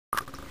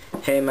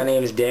Hey, my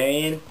name is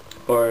Darian,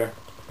 or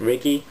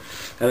Ricky.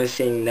 I was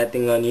singing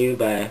Nothing on You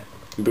by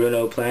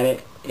Bruno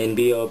Planet and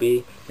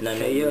B.O.B. And I'm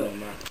hey, yo,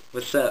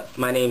 what's up?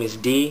 My name is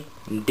D,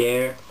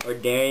 Dare, or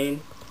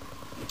Darian,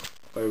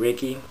 or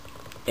Ricky.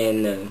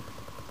 And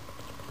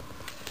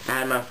I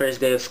had my first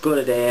day of school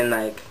today, and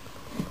like,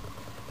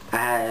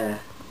 I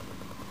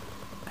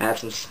have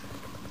some,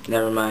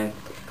 never mind.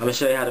 I'm gonna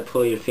show you how to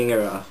pull your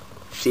finger off.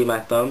 See my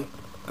thumb?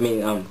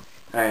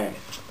 Alright.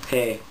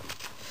 Hey,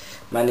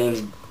 my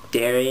name's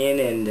Darian,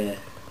 and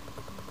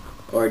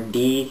or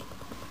D,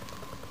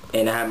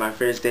 and I had my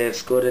first day of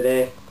school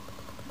today.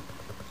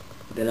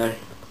 Then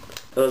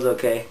it was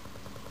okay.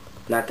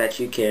 Not that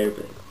you care,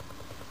 but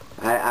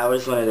I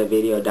just wanted a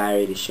video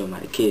diary to show my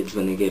kids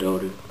when they get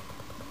older,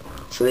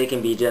 so they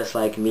can be just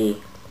like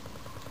me,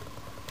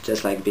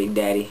 just like Big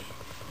Daddy.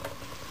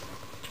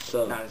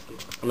 So I'm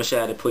gonna show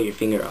you how to pull your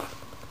finger off.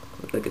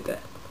 Look at that.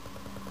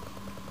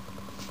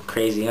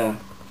 Crazy, huh?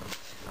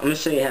 I'm gonna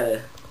show you how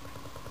to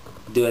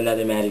do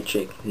another magic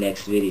trick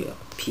next video.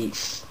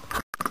 Peace.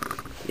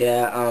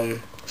 Yeah,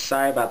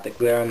 sorry about the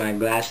glare on my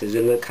glasses.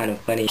 It looked kind of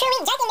funny.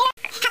 Can't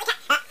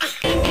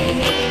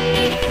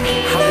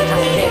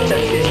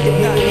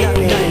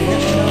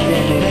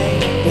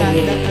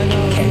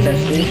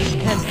touch this.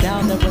 Hands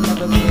down, there will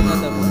never be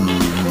another one.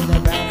 Been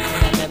around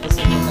and I've never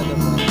seen another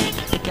one.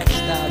 Look at the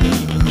style, you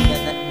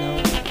got that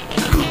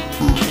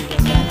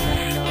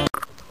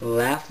no.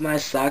 Laugh my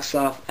socks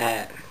off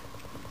at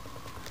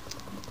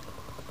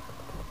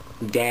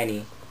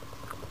Danny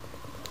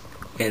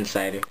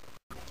Insider.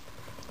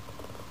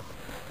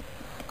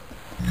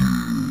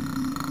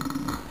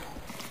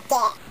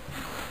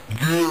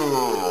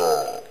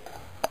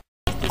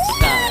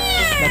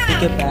 Now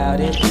think about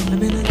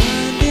it.